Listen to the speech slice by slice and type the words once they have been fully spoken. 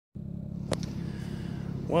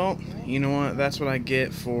Well, you know what? That's what I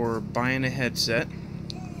get for buying a headset.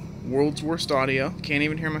 World's worst audio. Can't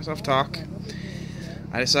even hear myself talk.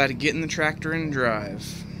 I decided to get in the tractor and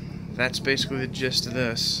drive. That's basically the gist of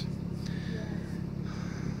this.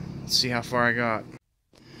 Let's see how far I got.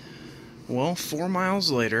 Well, 4 miles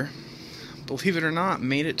later, believe it or not,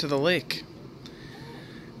 made it to the lake.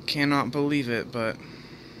 Cannot believe it, but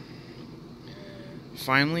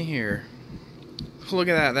finally here. Look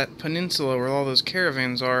at that peninsula where all those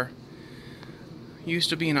caravans are. Used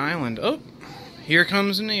to be an island. Oh, here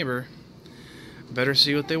comes a neighbor. Better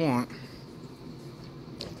see what they want.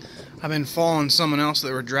 I've been following someone else that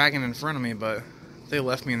they were dragging in front of me, but they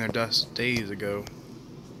left me in their dust days ago.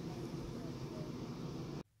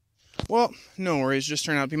 Well, no worries, just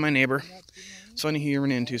turned out to be my neighbor. It's funny who you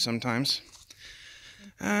run into sometimes.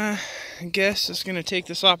 I guess it's going to take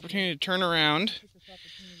this opportunity to turn around.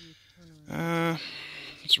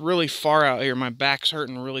 It's really far out here. My back's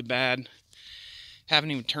hurting really bad.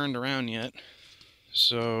 Haven't even turned around yet.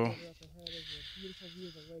 So,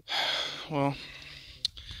 well,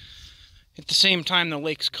 at the same time, the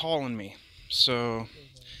lake's calling me. So,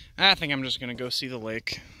 I think I'm just going to go see the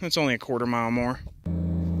lake. It's only a quarter mile more.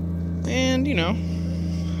 And, you know,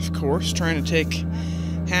 of course, trying to take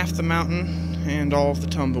half the mountain and all of the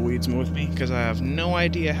tumbleweeds with me, because I have no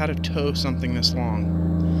idea how to tow something this long.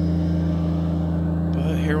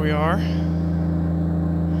 But here we are,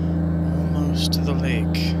 almost to the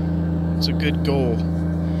lake. It's a good goal.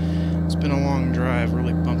 It's been a long drive,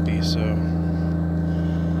 really bumpy, so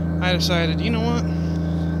I decided, you know what,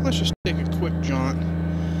 let's just take a quick jaunt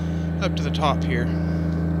up to the top here,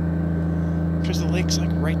 because the lake's like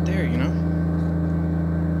right there, you know.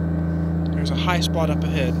 There's a high spot up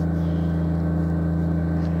ahead,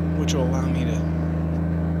 which will allow me to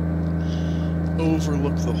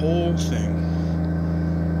overlook the whole thing.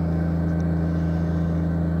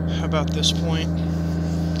 About this point,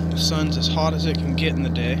 the sun's as hot as it can get in the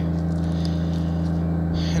day,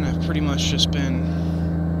 and I've pretty much just been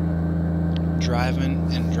driving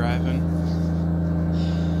and driving.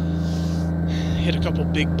 Hit a couple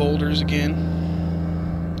big boulders again.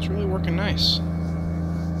 It's really working nice.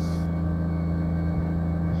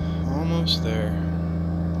 Almost there.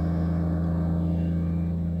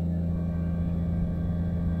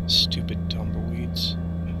 Stupid tumbleweeds.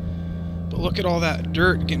 But look at all that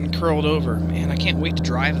dirt getting curled over. Man, I can't wait to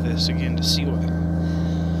drive this again to see what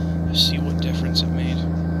difference it made.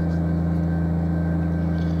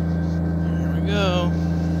 Here we go.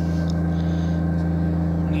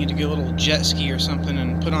 I need to get a little jet ski or something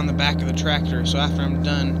and put on the back of the tractor, so after I'm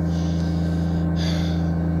done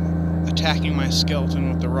attacking my skeleton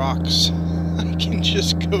with the rocks, I can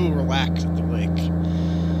just go relax at the lake.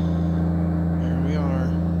 Here we are.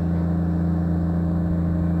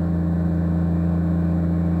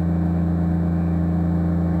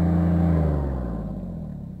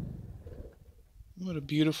 What a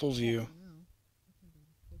beautiful view.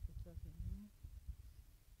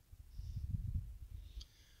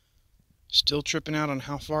 Still tripping out on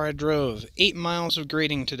how far I drove. 8 miles of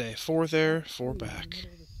grading today. 4 there, 4 back.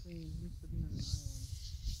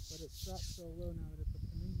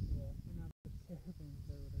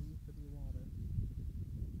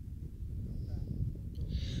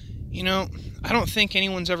 You know, I don't think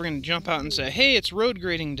anyone's ever going to jump out and say, hey, it's road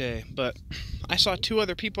grading day, but I saw 2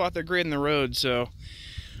 other people out there grading the road, so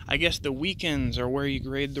I guess the weekends are where you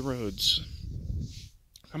grade the roads.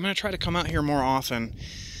 I'm going to try to come out here more often.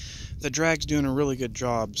 The drag's doing a really good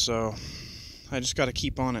job, so I just got to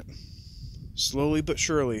keep on it. Slowly but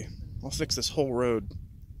surely, I'll fix this whole road.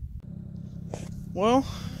 Well,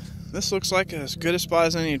 this looks like as good a spot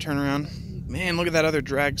as any to turn around. Man, look at that other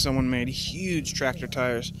drag someone made. Huge tractor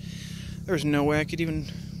tires. There's no way I could even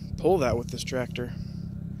pull that with this tractor.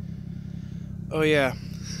 Oh yeah,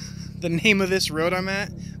 the name of this road I'm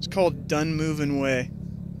at is called Done Movin' Way.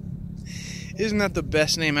 Isn't that the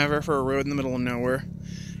best name ever for a road in the middle of nowhere?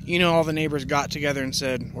 You know, all the neighbors got together and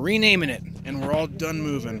said, we're renaming it, and we're all done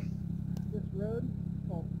moving. This road is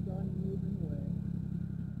called Done Movin'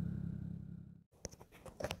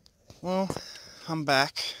 Way. Well, I'm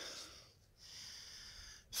back.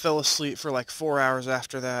 Fell asleep for like 4 hours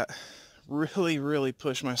after that. Really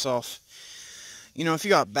pushed myself. You know, if you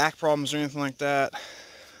got back problems or anything like that,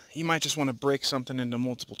 you might just want to break something into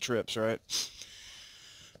multiple trips, right?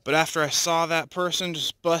 But after I saw that person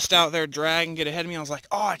just bust out their drag and get ahead of me, I was like,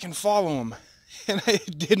 oh, I can follow him. And I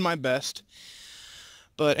did my best.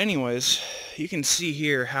 But anyways, you can see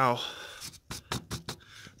here how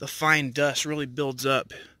the fine dust really builds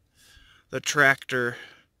up. The tractor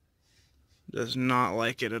does not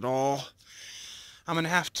like it at all. I'm going to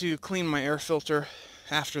have to clean my air filter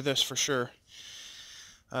after this for sure.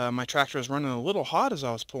 My tractor was running a little hot as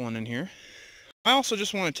I was pulling in here. I also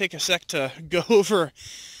just want to take a sec to go over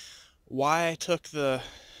why I took the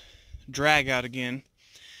drag out again,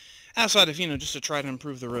 outside of, just to try to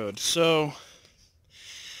improve the road. So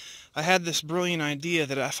I had this brilliant idea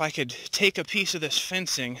that if I could take a piece of this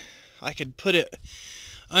fencing, I could put it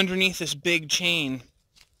underneath this big chain,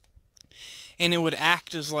 and it would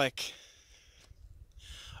act as like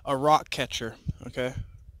a rock catcher, okay?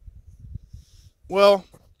 Well,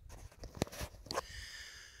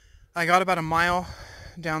 I got about a mile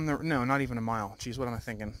down the... No, not even a mile. Jeez, what am I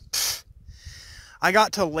thinking? I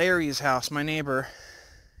got to Larry's house, my neighbor,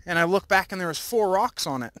 and I looked back and there was 4 rocks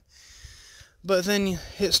on it. But then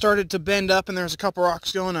it started to bend up and there was a couple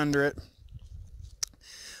rocks going under it.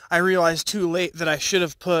 I realized too late that I should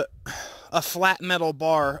have put a flat metal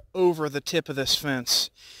bar over the tip of this fence.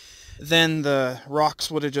 Then the rocks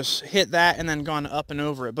would have just hit that and then gone up and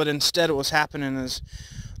over it. But instead what was happening is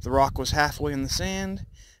the rock was halfway in the sand,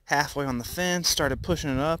 halfway on the fence, started pushing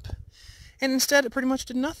it up, and instead it pretty much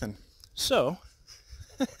did nothing. So,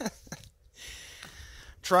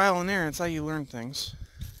 trial and error, it's how you learn things.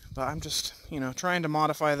 But I'm just, trying to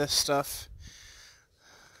modify this stuff,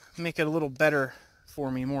 make it a little better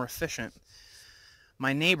for me, more efficient.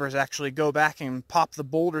 My neighbors actually go back and pop the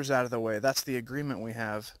boulders out of the way. That's the agreement we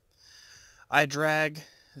have. I drag,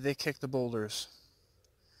 they kick the boulders.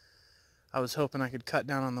 I was hoping I could cut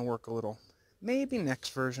down on the work a little. Maybe next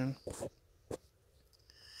version.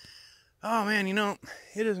 Oh man,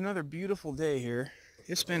 it is another beautiful day here.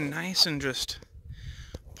 It's been nice and just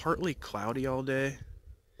partly cloudy all day.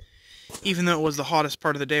 Even though it was the hottest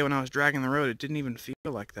part of the day when I was dragging the road, it didn't even feel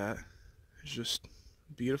like that. It's just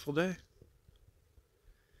a beautiful day.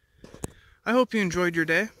 I hope you enjoyed your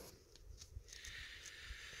day.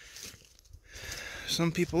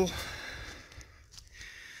 Some people,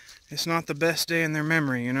 it's not the best day in their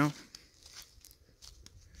memory,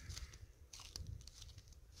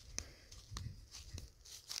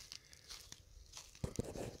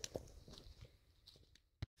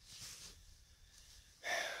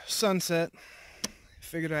 Sunset.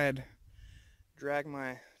 Figured I'd drag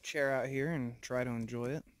my chair out here and try to enjoy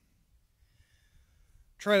it.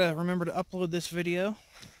 Try to remember to upload this video.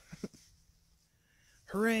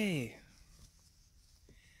 Hooray!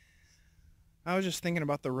 I was just thinking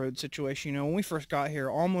about the road situation. When we first got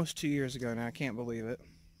here almost 2 years ago now, I can't believe it.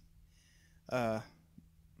 The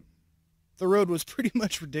road was pretty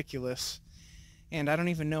much ridiculous. And I don't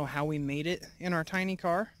even know how we made it in our tiny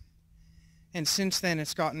car. And since then,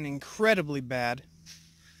 it's gotten incredibly bad.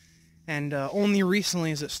 And only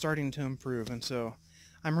recently is it starting to improve. And so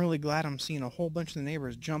I'm really glad I'm seeing a whole bunch of the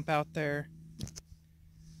neighbors jump out there.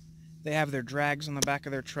 They have their drags on the back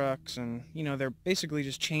of their trucks. And, they're basically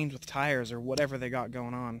just chained with tires or whatever they got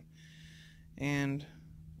going on. And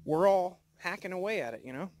we're all hacking away at it,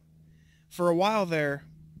 For a while there,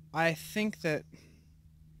 I think that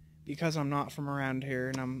because I'm not from around here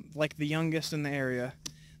and I'm like the youngest in the area,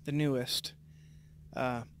 the newest,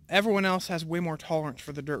 everyone else has way more tolerance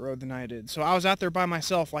for the dirt road than I did. So I was out there by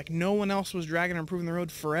myself, like no one else was dragging and improving the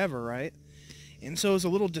road forever, right? And so it was a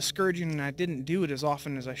little discouraging and I didn't do it as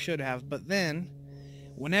often as I should have. But then,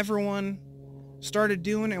 when everyone started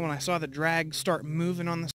doing it, when I saw the drag start moving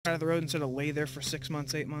on the side of the road instead of lay there for 6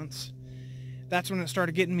 months, 8 months, that's when it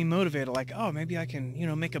started getting me motivated. Like, oh, maybe I can,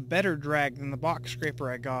 make a better drag than the box scraper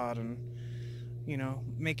I got and,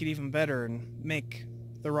 make it even better and make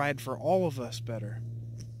the ride for all of us better.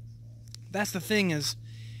 That's the thing is,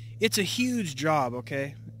 it's a huge job,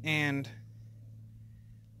 okay? And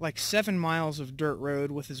like 7 miles of dirt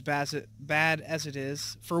road with as bad as it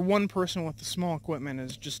is, for one person with the small equipment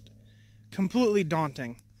is just completely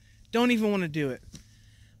daunting. Don't even want to do it.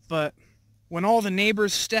 But when all the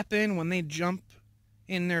neighbors step in, when they jump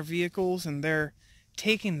in their vehicles and they're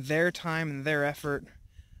taking their time and their effort,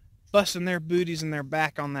 busting their booties and their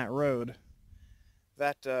back on that road,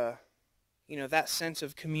 that, that sense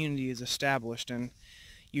of community is established, and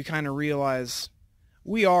you kind of realize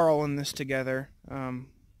we are all in this together.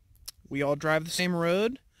 We all drive the same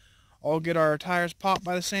road, all get our tires popped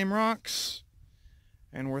by the same rocks,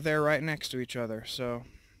 and we're there right next to each other, so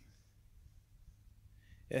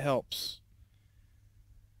it helps.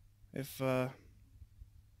 If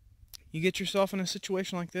you get yourself in a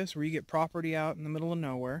situation like this where you get property out in the middle of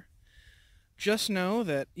nowhere, just know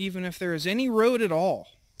that even if there is any road at all,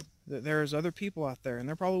 that there's other people out there, and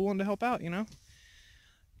they're probably willing to help out,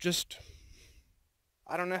 Just,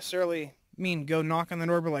 I don't necessarily mean go knock on the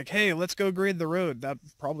door and be like, hey, let's go grade the road. That'd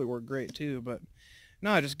probably work great too, but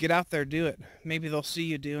no, just get out there, do it. Maybe they'll see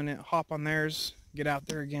you doing it, hop on theirs, get out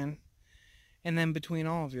there again, and then between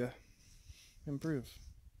all of you, improve.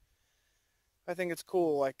 I think it's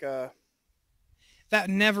cool. Like, that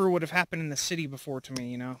never would have happened in the city before to me,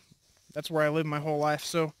 you know? That's where I lived my whole life.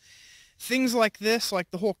 So things like this,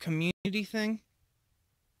 like the whole community thing,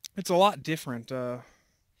 it's a lot different.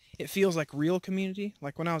 It feels like real community.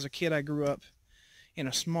 Like when I was a kid, I grew up in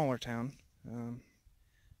a smaller town.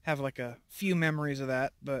 Have like a few memories of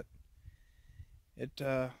that, but it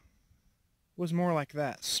was more like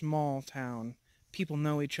that. Small town. People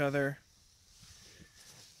know each other.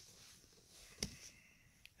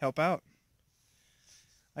 Help out.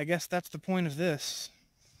 I guess that's the point of this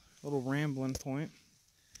little rambling point.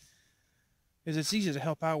 Is it's easy to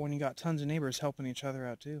help out when you got tons of neighbors helping each other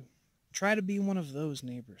out too. Try to be one of those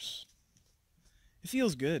neighbors. It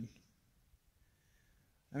feels good.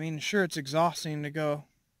 I mean, sure, it's exhausting to go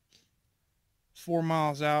 4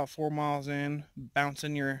 miles out, 4 miles in,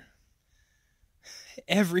 bouncing your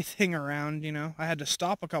everything around, you know. I had to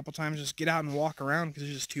stop a couple times, just get out and walk around because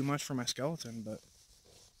it's just too much for my skeleton, but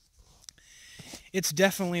it's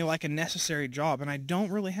definitely like a necessary job, and I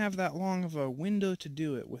don't really have that long of a window to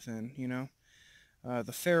do it within, you know.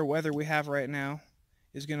 The fair weather we have right now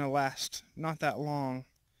is going to last not that long,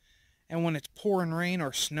 and when it's pouring rain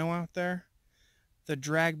or snow out there, the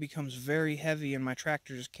drag becomes very heavy and my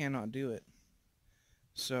tractor just cannot do it.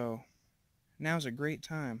 So now's a great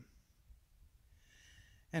time.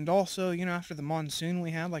 And also, you know, after the monsoon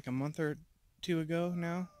we had like a month or two ago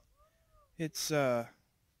now, it's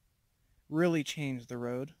really changed the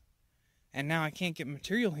road. And now I can't get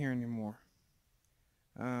material here anymore.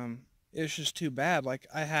 It's just too bad. Like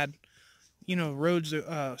I had, you know, loads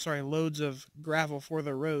of gravel for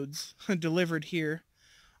the roads delivered here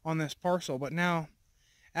on this parcel. But now,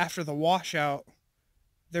 after the washout,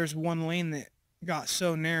 there's one lane that got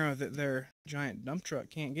so narrow that their giant dump truck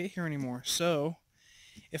can't get here anymore. So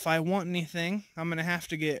if I want anything, I'm going to have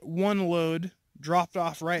to get one load dropped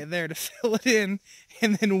off right there to fill it in,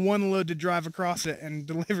 and then one load to drive across it and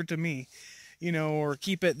deliver to me, you know, or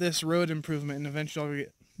keep it this road improvement, and eventually I'll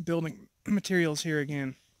get building materials here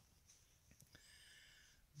again.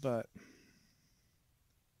 But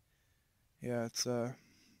yeah,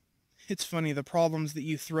 it's funny the problems that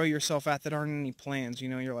you throw yourself at that aren't any plans. You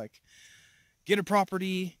know, you're like, get a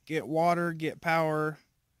property, get water, get power,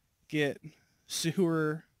 get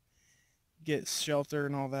sewer, get shelter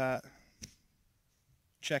and all that.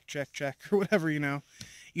 Check, check, check, or whatever, you know.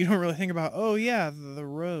 You don't really think about, oh yeah, the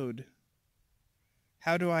road.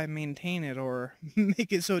 How do I maintain it or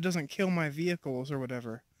make it so it doesn't kill my vehicles or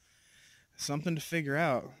whatever? Something to figure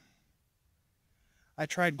out. I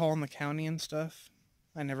tried calling the county and stuff.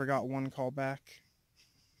 I never got one call back.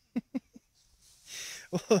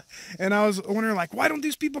 And I was wondering, like, why don't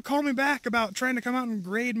these people call me back about trying to come out and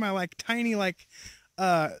grade my, like, tiny, like,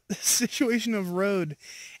 situation of road?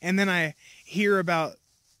 And then I hear about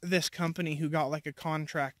this company who got, like, a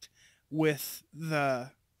contract with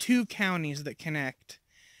the 2 counties that connect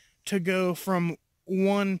to go from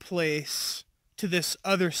one place to this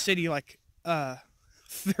other city, like,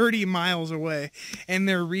 30 miles away. And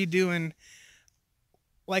they're redoing,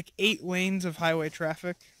 like, 8 lanes of highway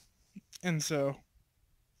traffic. And so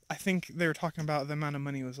I think they were talking about the amount of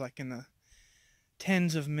money was like in the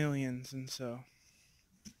tens of millions. And so,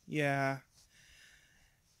 yeah,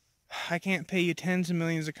 I can't pay you tens of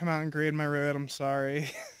millions to come out and grade my road. I'm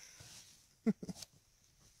sorry.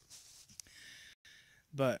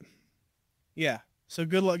 But yeah, so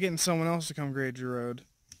good luck getting someone else to come grade your road.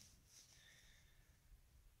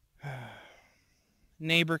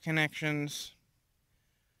 Neighbor connections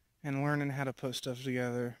and learning how to put stuff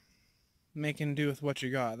together. Making do with what you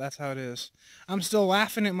got. That's how it is. I'm still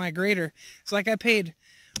laughing at my grader. It's like I paid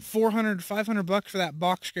 $400, $500 for that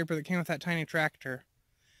box scraper that came with that tiny tractor,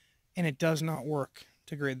 and it does not work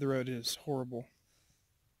to grade the road. It is horrible.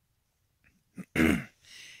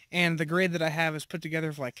 And the grade that I have is put together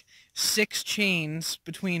of like 6 chains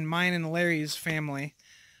between mine and Larry's family,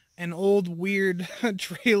 an old weird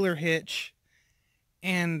trailer hitch,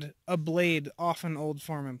 and a blade off an old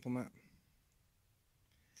farm implement.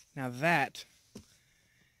 Now that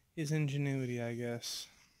is ingenuity, I guess.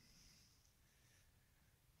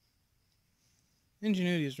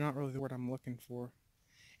 Ingenuity is not really the word I'm looking for.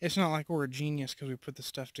 It's not like we're a genius because we put the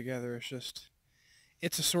stuff together.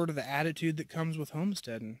 It's a sort of the attitude that comes with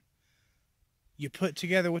homesteading. You put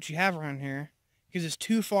together what you have around here because it's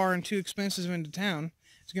too far and too expensive into town.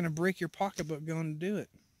 It's going to break your pocketbook going to do it.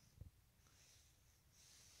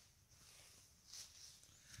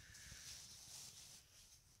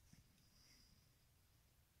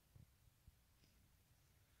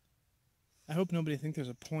 I hope nobody thinks there's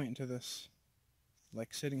a point to this.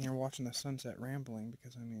 like sitting here watching the sunset rambling,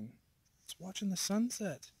 because I mean, it's watching the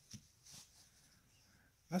sunset.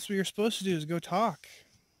 That's what you're supposed to do, is go talk.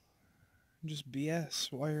 Just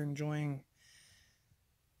BS while you're enjoying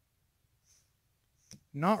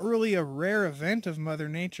not really a rare event of Mother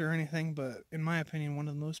Nature or anything, but in my opinion, one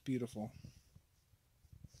of the most beautiful.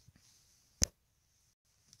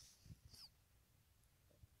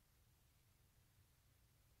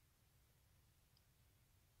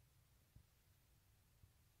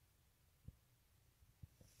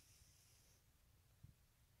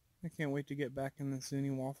 I can't wait to get back in the Zuni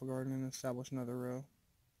waffle garden and establish another row.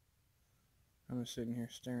 I'm just sitting here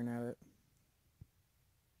staring at it.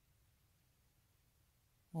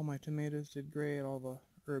 All my tomatoes did great, all the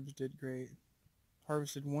herbs did great.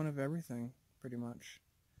 Harvested one of everything, pretty much.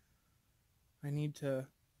 I need to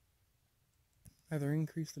either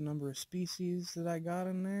increase the number of species that I got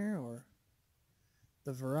in there, or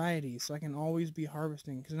the variety, so I can always be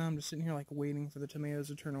harvesting, because now I'm just sitting here like waiting for the tomatoes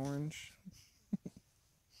to turn orange.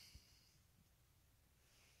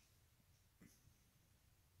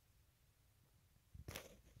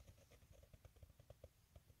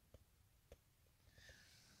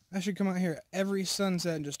 I should come out here every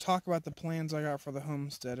sunset and just talk about the plans I got for the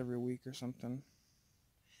homestead every week or something.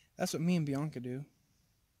 That's what me and Bianca do.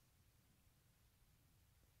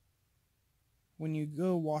 When you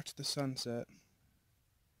go watch the sunset,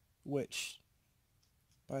 which,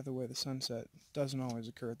 by the way, the sunset doesn't always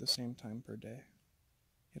occur at the same time per day.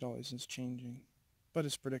 It always is changing, but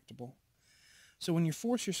it's predictable. So when you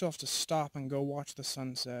force yourself to stop and go watch the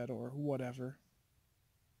sunset or whatever,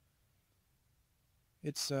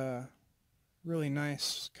 it's a really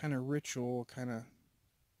nice kind of ritual, kind of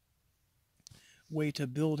way to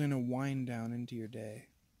build in a wind down into your day.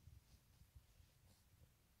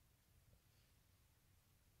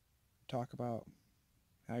 Talk about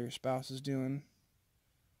how your spouse is doing,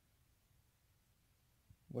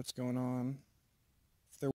 what's going on,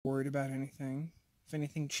 if they're worried about anything, if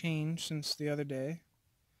anything changed since the other day,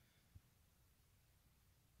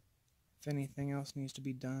 if anything else needs to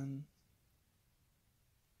be done,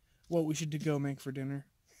 what we should go make for dinner.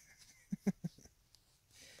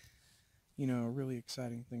 You know, really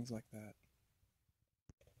exciting things like that.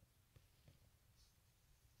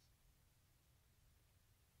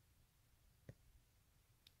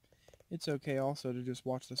 It's okay also to just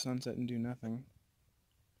watch the sunset and do nothing.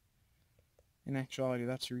 In actuality,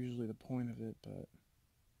 that's usually the point of it, but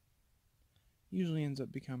usually ends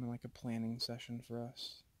up becoming like a planning session for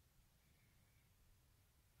us.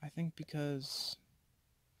 I think because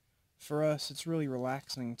for us, it's really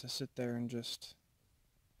relaxing to sit there and just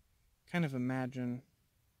kind of imagine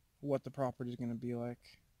what the property is going to be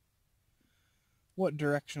like, what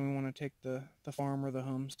direction we want to take the farm or the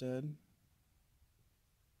homestead.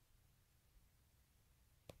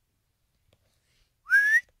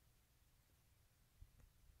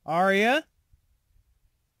 Aria?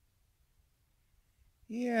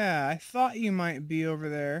 Yeah, I thought you might be over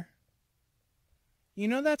there. You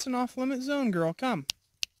know that's an off-limit zone, girl. Come.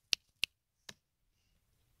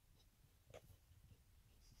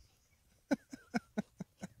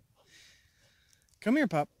 Come here,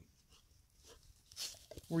 pup.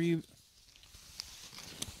 Were you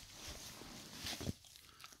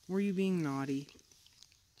being naughty?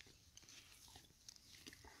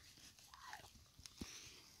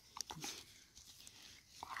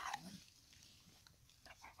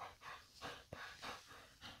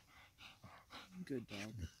 Good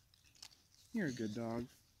dog. You're a good dog.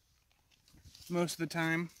 Most of the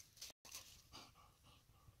time.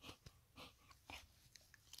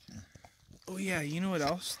 Oh yeah, you know what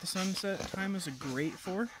else the sunset time is great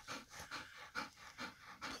for?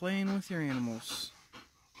 Playing with your animals.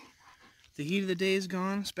 The heat of the day is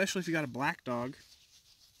gone, especially if you got a black dog.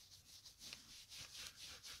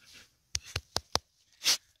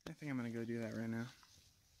 I think I'm gonna go do that right now.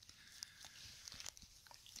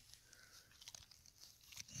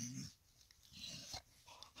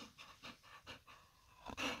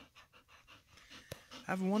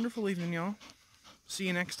 Have a wonderful evening, y'all. See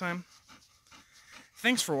you next time.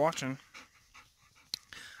 Thanks for watching.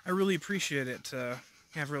 I really appreciate it. You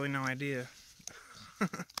have really no idea.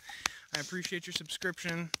 I appreciate your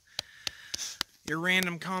subscription, your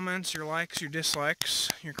random comments, your likes, your dislikes,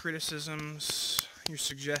 your criticisms, your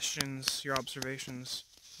suggestions, your observations,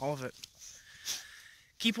 all of it.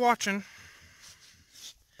 Keep watching.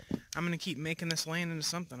 I'm going to keep making this land into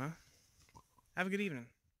something, huh? Have a good evening.